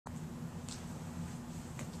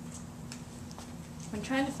When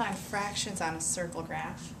trying to find fractions on a circle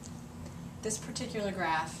graph, this particular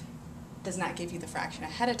graph does not give you the fraction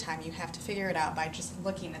ahead of time. You have to figure it out by just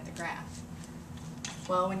looking at the graph.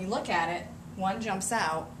 Well, when you look at it, one jumps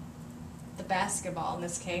out, the basketball in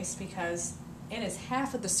this case, because it is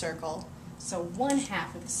half of the circle, so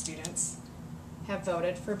 1/2 of the students have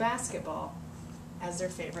voted for basketball as their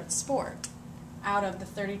favorite sport out of the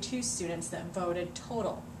 32 students that voted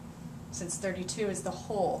total, since 32 is the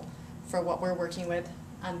whole for what we're working with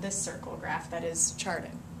on this circle graph that is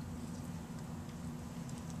charted.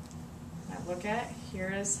 Now look at it,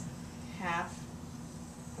 here is half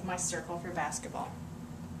of my circle for basketball.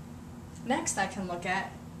 Next I can look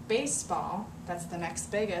at baseball, that's the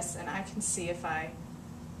next biggest, and I can see if I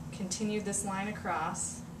continue this line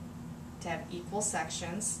across to have equal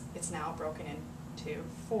sections, it's now broken into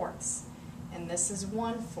fourths. And this is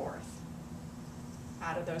 1/4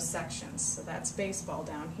 out of those sections, so that's baseball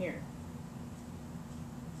down here.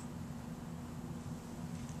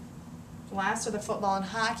 Last are the football and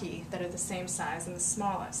hockey that are the same size and the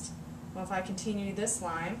smallest. Well, if I continue this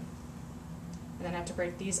line, and then have to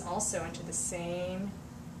break these also into the same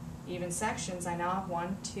even sections, I now have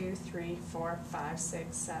 1, 2, 3, 4, 5,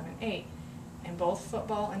 6, 7, 8. And both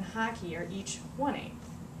football and hockey are each 1/8.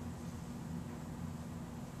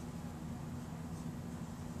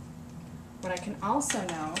 What I can also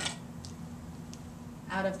know,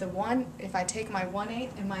 out of the one, if I take my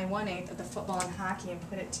 1/8 and my 1/8 of the football and hockey and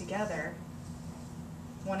put it together,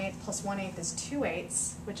 1/8 plus 1/8 is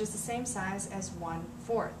 2/8, which is the same size as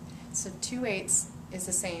 1/4. So 2/8 is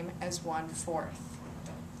the same as 1/4.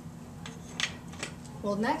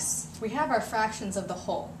 Well, next we have our fractions of the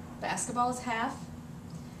whole. Basketball is half,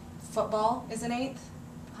 football is 1/8,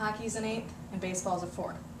 hockey is 1/8, and baseball is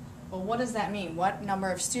 1/4. Well, what does that mean? What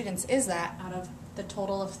number of students is that out of the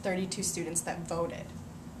total of 32 students that voted?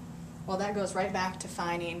 Well, that goes right back to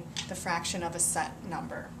finding the fraction of a set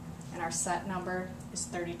number. And our set number is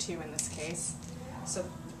 32 in this case. So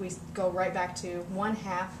we go right back to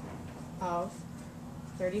 1/2 of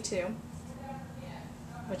 32,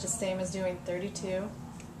 which is the same as doing 32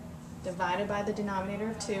 divided by the denominator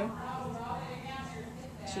of 2,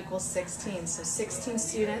 which equals 16. So 16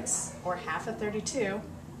 students, or half of 32,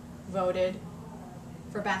 voted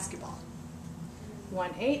for basketball.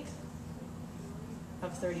 1/8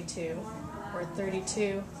 of 32, or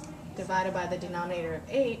 32 divided by the denominator of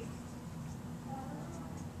 8,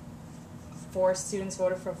 4 students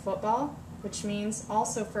voted for football, which means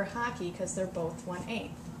also for hockey because they're both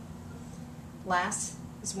 1/8. Last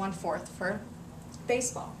is 1/4 for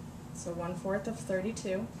baseball. So 1/4 of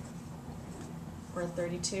 32, or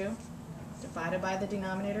 32 divided by the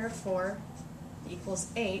denominator of 4 equals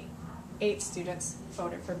 8. 8 students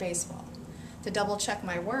voted for baseball. To double check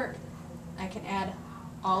my work, I can add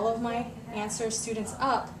all of my answer students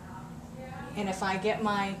up, and if I get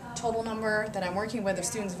my total number that I'm working with of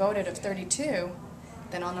students voted of 32,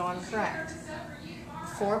 then I'll know I'm correct.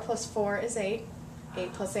 4 plus 4 is 8,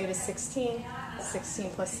 8 plus 8 is 16,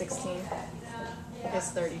 16 plus 16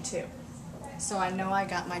 is 32. So I know I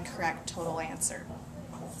got my correct total answer.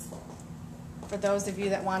 For those of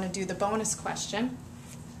you that want to do the bonus question,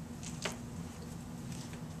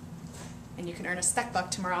 and you can earn a Steck Buck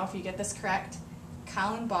tomorrow if you get this correct,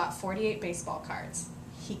 Colin bought 48 baseball cards.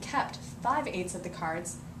 He kept 5/8 of the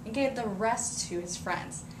cards and gave the rest to his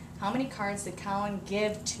friends. How many cards did Colin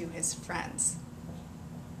give to his friends?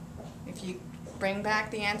 If you bring back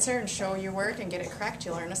the answer and show your work and get it correct,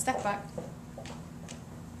 you'll earn a Steck Buck.